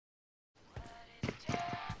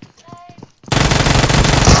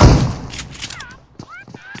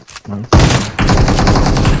Hey,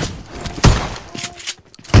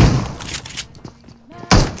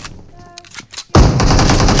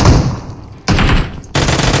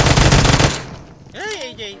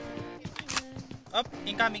 AJ! Up!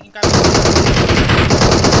 Incoming!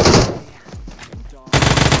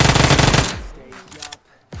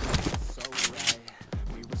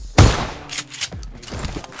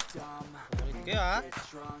 Okay, ah!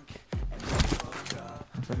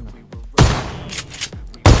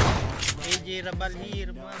 AJ Rabal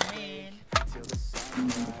here, my man!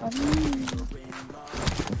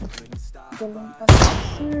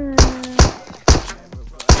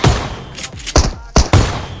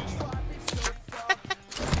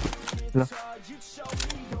 Hala.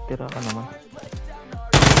 Tira ka naman.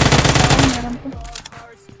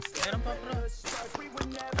 Meron pa, bro.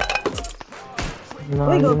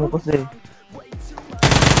 Nakalimutan mo kasi.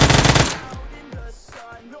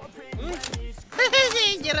 Uy!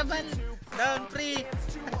 AJ Rabal! Down, free!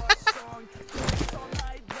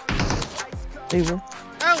 Ay, ba?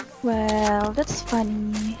 Ow! Well, that's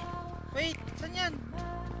funny. Wait, saan yan?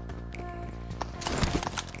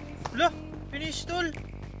 Hala! Finish tool!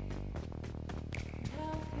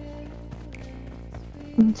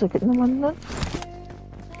 Ang sakit naman nun.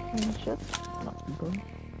 One shot. Knockdown.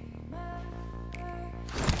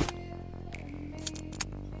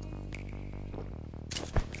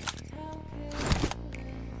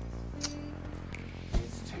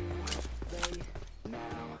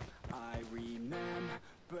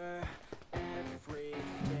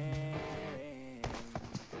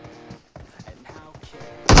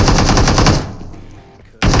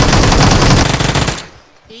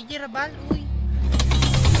 AJ Rabal, uy!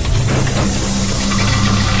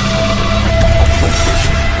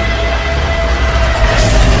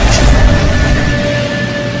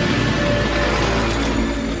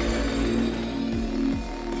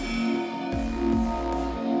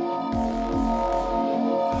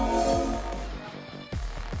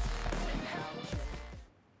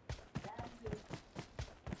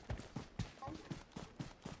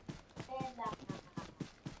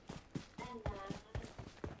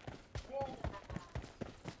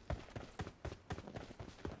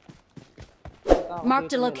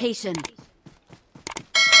 Marked a location.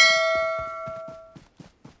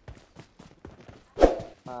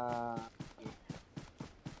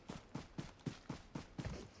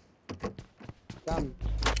 Come.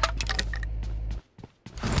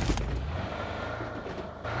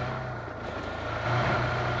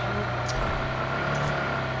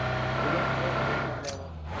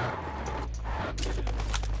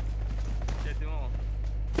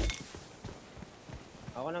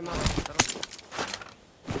 Ako naman.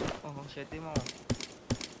 Oh, sete mo.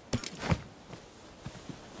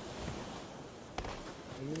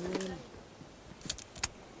 Ayun.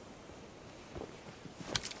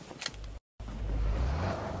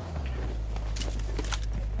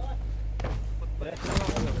 Press lang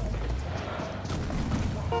ako.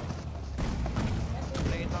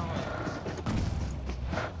 Nakita ko.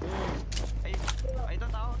 Ay, ito,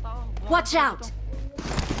 tao. Watch out!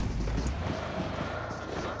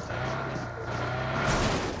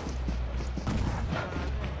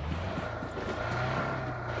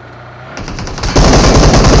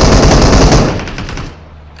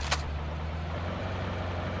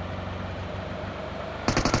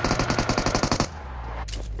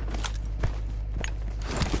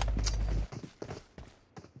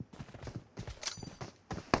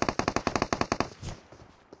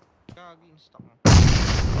 Stock mo.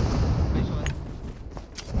 Nice one.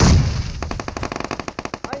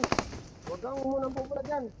 Ay! Huwag kang munang pupula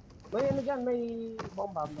dyan. May ano dyan, may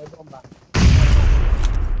bomba.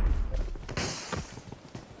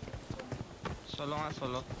 Solo nga,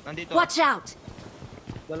 solo. Nandito. Watch out!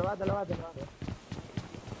 Dalawa.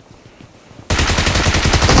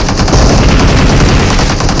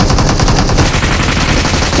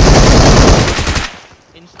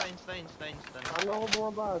 Insta. Ano ako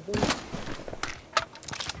bumaba? Dun.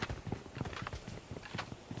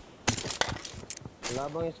 Wala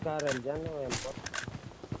bang Scarrel dyan o Empot?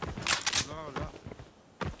 Wala.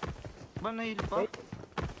 Ba, nahil pa?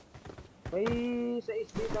 May sa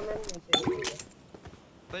SD naman.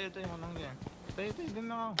 Tayo mo lang yan. Tayo, bim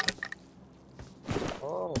ako.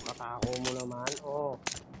 Oh, katako mo naman. Oh.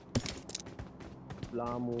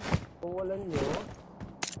 Wala mo. Kung wala nyo.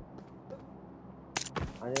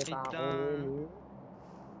 Ano yung tako yun eh?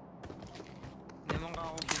 Hindi mong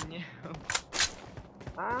kakupin niya.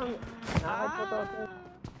 Nakakad ko to.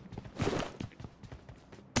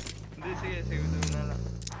 Hindi, sige. Na lang.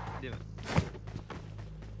 Di ba?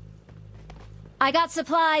 I got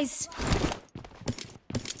supplies.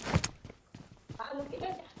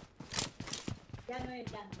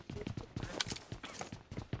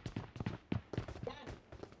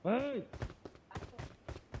 Hey!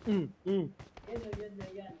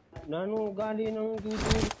 Nanugali ng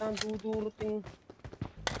duduruting.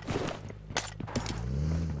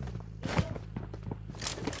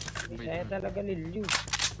 Bisaya talaga lilyo.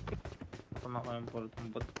 Tama ko yung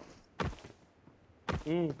pulpot.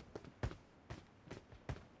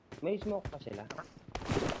 May smoke pa sila.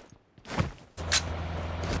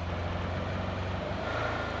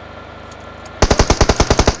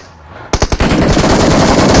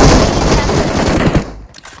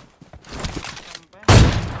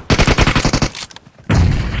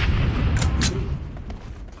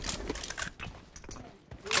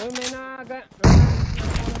 Uy, may nagbamen.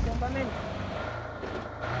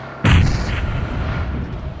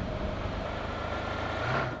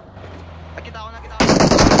 Nakita ko.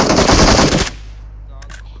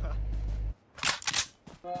 Gago.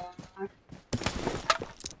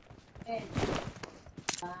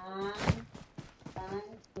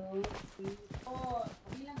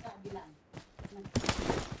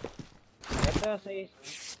 Ito, 6.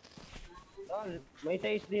 Tol, may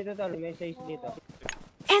 6 dito, tol. May 6 dito.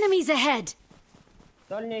 Enemies ahead!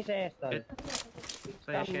 Tol, niya 6, tol.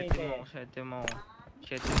 Sa'yo, 7 mo.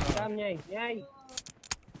 Kam niya, yay.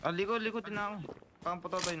 Ah, likod din ako. Pang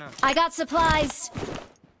patotoy na. I got supplies!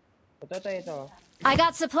 Ito, ito. I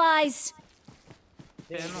got supplies!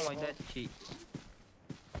 Kaya ano, why that cheat?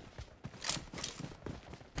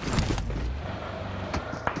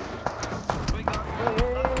 Uy, gago.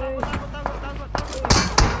 Tago.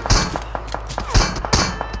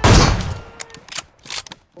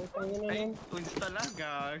 Putang ina Ay, nun. uns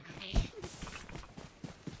talaga.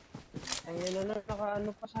 Ang ina nun,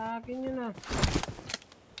 nakaano pa sa akin yun ah.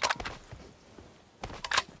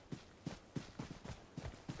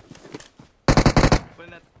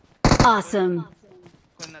 Awesome!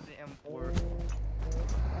 Kung natin M4.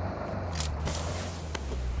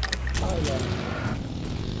 Oh, yeah.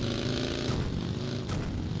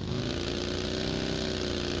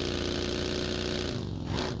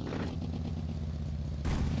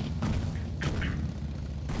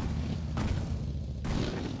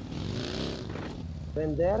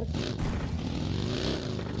 Render.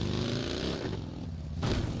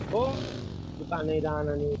 Oh, buka na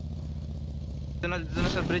ilangan ni. Dito na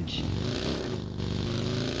sa bridge.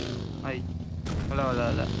 Ay. Wala.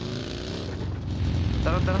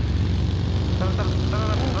 Tara.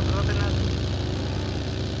 Ratin natin.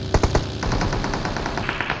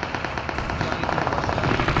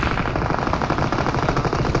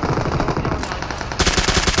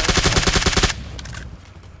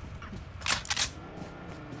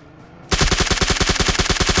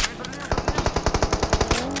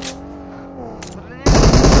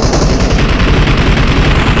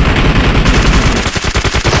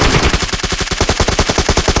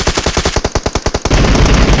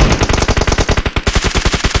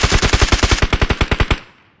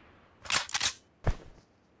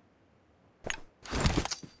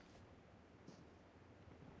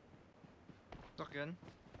 Yan.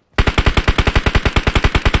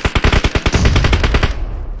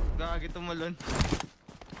 Gagi tumalon.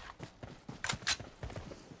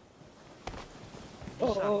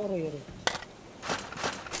 Roy.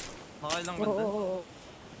 Okay lang ba doon?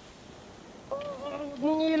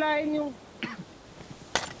 Nung ilahin yung...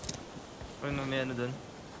 Ano, may ano doon?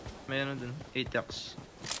 May ano doon? ATX.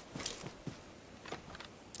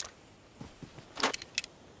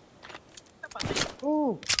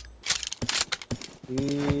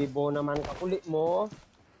 Ibo naman kakulit mo.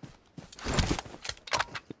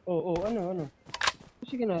 Ano?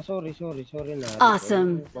 Sige na, sorry na.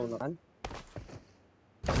 Awesome.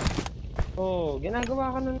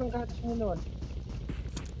 Ginagawa ka na ng gatas mo naman.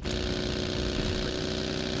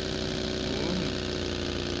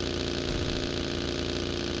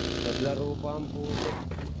 Naglaro pa ang puto.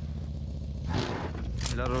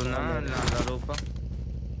 Laro pa.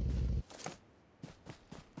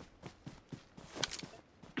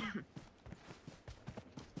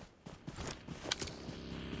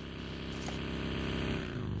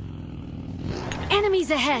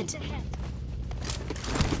 Enemies ahead!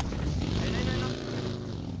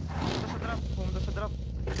 Pumunta sa drop.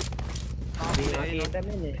 Hindi nakita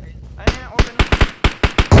min eh. Ayun, open na.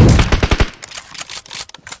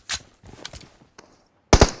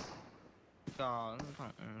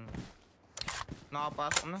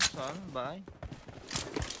 Nakapasok na sa ano, bahay.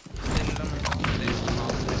 Yan lang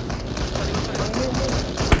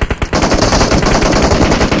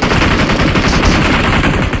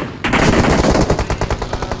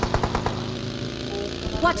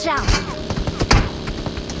Watch out!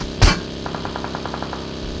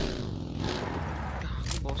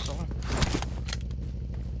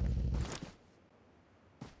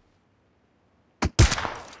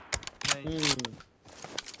 Nice.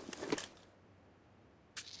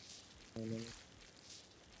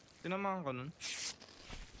 Tinamaan ka nun?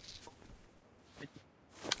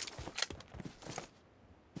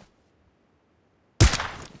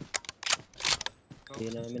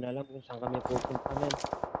 Hindi namin alam kung saan kami pupunta men.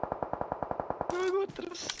 Gago,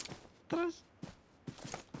 Tras.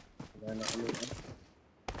 Wala na kami.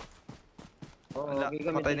 Oo, Wala, okay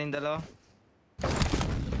kami. patay na yung dalawa.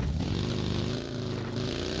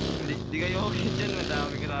 Hindi kayo okay dyan,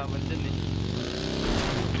 madami kalaban dyan eh.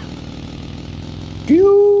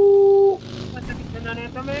 Masakit na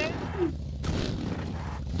nito men.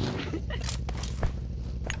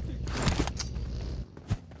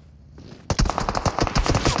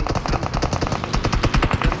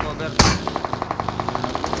 Cover.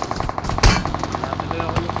 Natuloy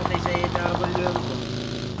ako ng putay sa EW ko.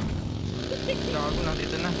 Gago,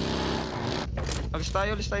 nandito na. Alis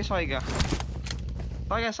tayo, sakay ka.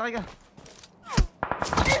 Sakay ka.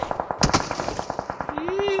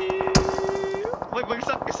 Uy,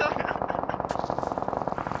 bagsak ka.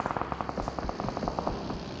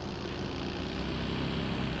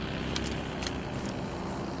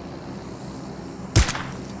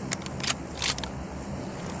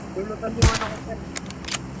 Lulutan yung ano ko sir.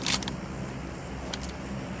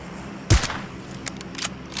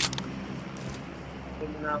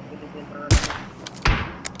 Hindi na ako pinigyan ng ano.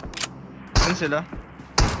 Saan sila?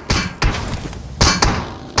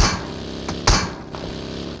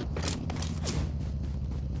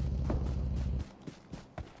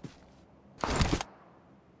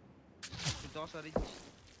 Dito ako sa ridge.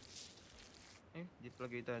 Di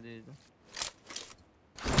plagay tayo dito.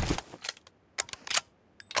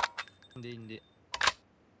 Hindi.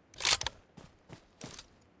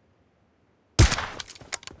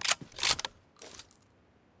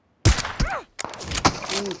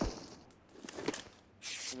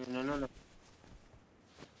 No.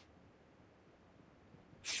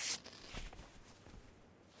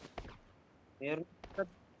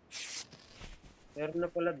 Meron na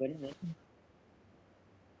pala doon eh.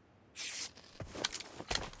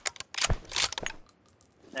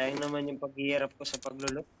 Sayang naman yung paghihirap ko sa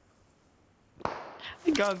paglulot.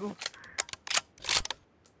 Ay, gago.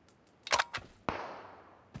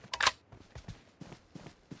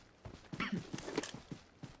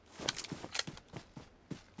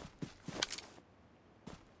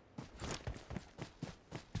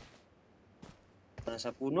 Nasa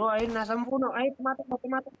puno, ayun, nasa puno. Ay, tumatak.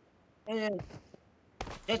 Ayun.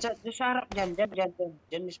 Diyan sa harap, dyan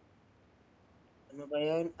mismo. Ano ba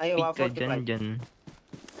yun? Ay, Pika 145. dyan.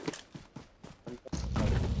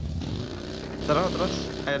 Tara, Tras.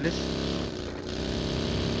 Ay, alis.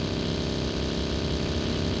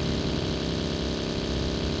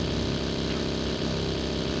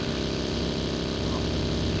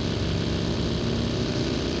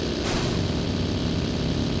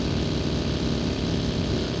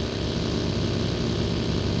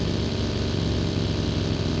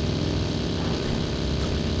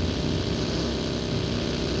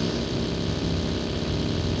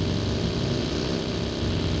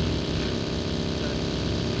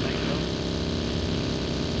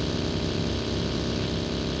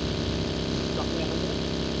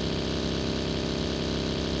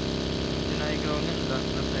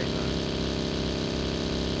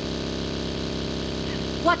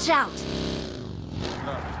 Watch out!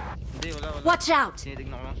 Wala. Watch out!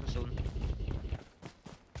 Tinitignan ko lang sa zone.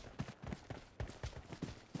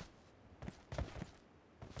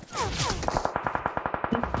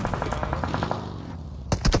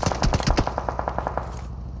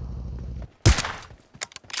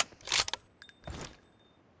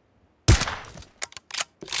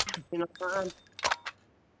 Sinaktaan.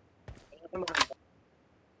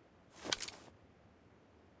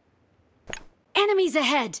 Enemies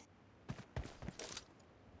ahead!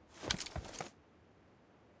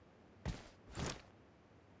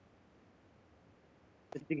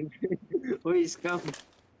 Uy, scam.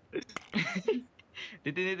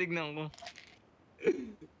 Tinitignan ko.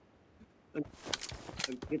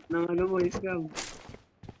 Pagkit ng ano mo, scam.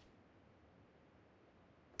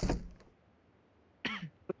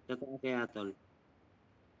 Totoo kaya, tol.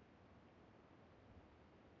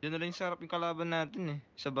 Diyan na lang sa harap yung kalaban natin eh.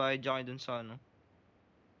 Sa bahay Jackie dun sa ano.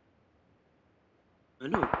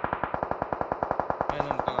 Ano? Ayun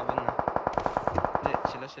ang kalaban na.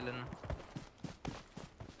 Hindi, sila na.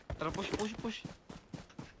 Tara, push.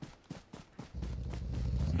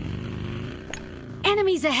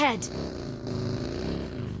 Enemies ahead!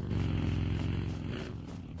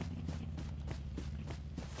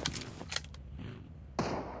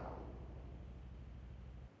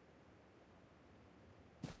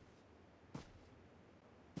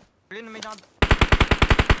 Ayun, may nakad...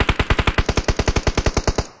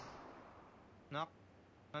 Knock.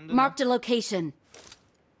 Nandun na. Marked a location.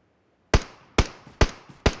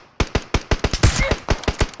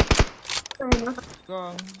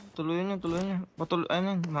 Ka, tuloy niya.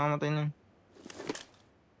 Ayun, mamamatay na.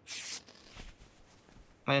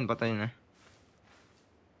 Ayun, patay na.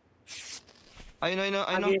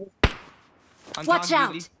 Ayun. Watch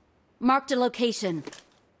out! Marked a location.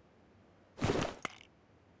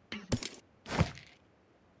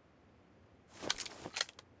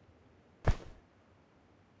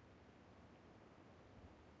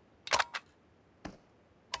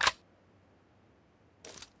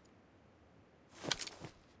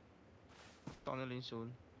 Ito na lang yung soul.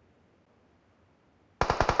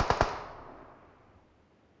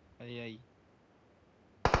 Ay.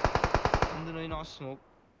 Nandun na yung nakasmoke.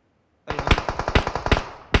 Ayun.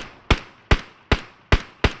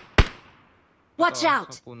 Watch Ito, out!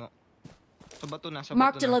 Sa puno. Sa bato na.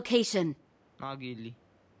 Marked a location. Nakagili.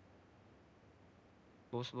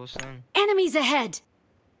 Boss na yan. Enemies ahead!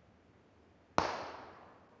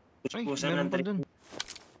 Ay, Puspusan meron ng pa trip. dun.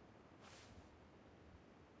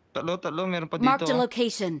 Tatlo, meron pa dito. Marked a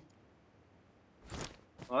location.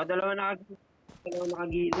 Oh, dalawa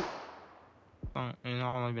nakagilid. Ayun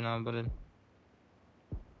ako may binabaril.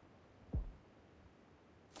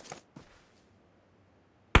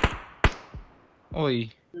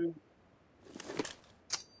 Oy.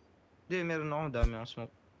 Hindi, meron ako. Dami akong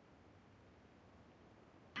smoke.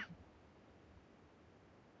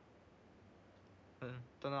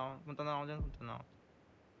 Punta na ako dyan.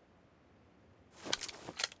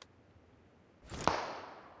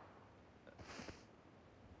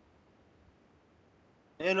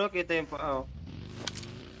 Ayun o, kita yung paa.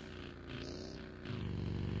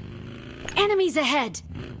 Enemies ahead!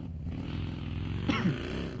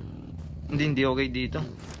 Hindi okay dito.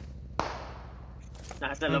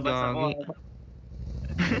 Nasa labas ako.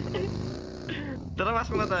 Gagi. Tara,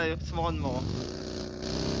 pasok na tayo. Smokean mo ko.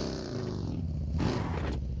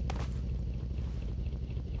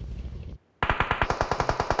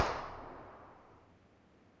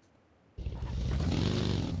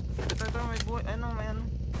 Ito, may buhay. May ano.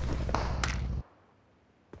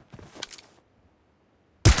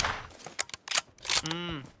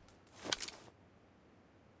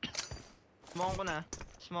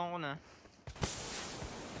 Smoke ko na.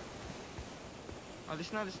 Alis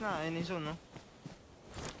na. Ayun yung zone, no?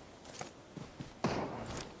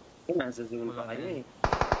 Nasa zone pa kayo eh.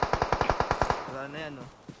 Wala na yan, no?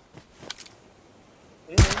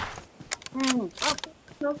 Ayun.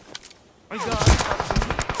 Ay, God!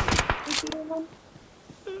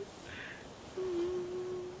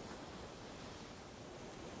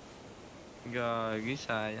 Gagi,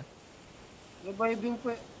 sayang. Reviving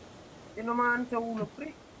pa. Tinamaan sa ulo,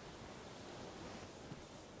 pre.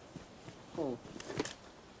 Oh.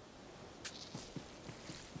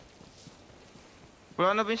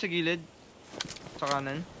 Wala na ba yung sa gilid? Sa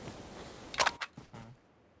kanan?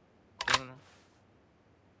 Ito na.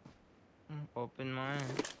 Open mga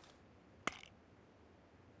yan.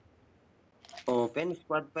 Open,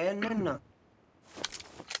 squad pa yan nun na.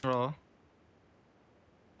 Bro.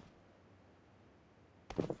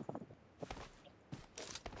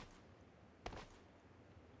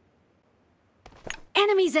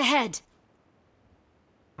 Enemies ahead!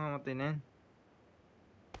 Mamatay na yan.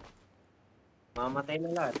 Mamatay na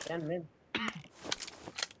lahat yan, men.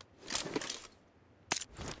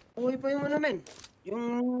 Uy pa yung ano, men. Yung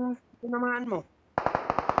tinamaan mo.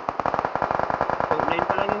 So, 9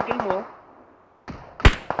 pa lang yung kill mo.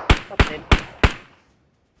 Top 10.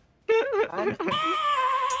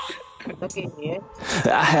 Okay, yes.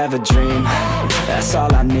 I have a dream, that's all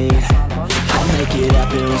I need. I'll make it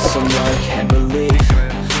happen with some work and belief.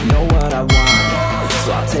 Know what I want,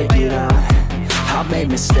 so I'll take it on. I've made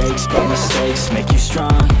mistakes, but mistakes make you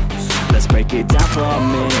strong. Let's break it down for a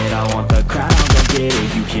minute. I want the crown, I'll go get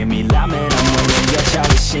it. You hear me loud, man, I'm winning. Yeah,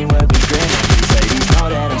 Charlie Sheen will be grinning. These ladies know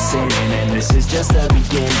that I'm sinning, and this is just the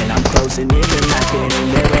beginning. I'm closing in the night, and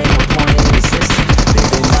there ain't no point in resisting.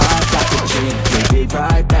 Living life like a dream, live it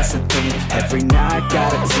right, that's the thing. Every night,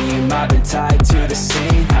 got a team, I've been tied to the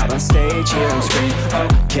scene. Out on stage, hear them scream,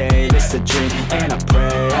 okay, this a dream. And I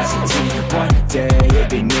pray as a team, one day it'll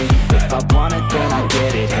be me. If I want it, then I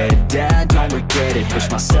get it. Head down, don't regret it. Push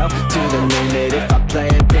myself to the limit. If I play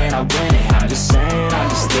it, then I win it. I'm just saying, I'm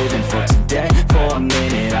just living for today. For a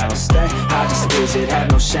minute, I don't stay, I just visit. Have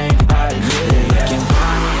no shame, I admit it. Looking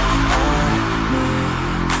right at me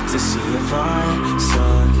to see if I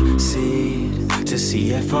succeed, to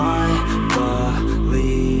see if I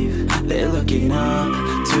believe. They're looking up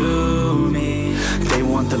to me. They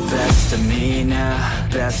want the best of me now,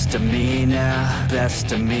 best of me now,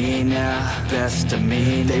 best of me now, best of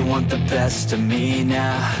me. They want the best of me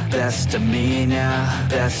now, best of me now,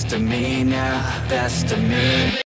 best of me now, best of me.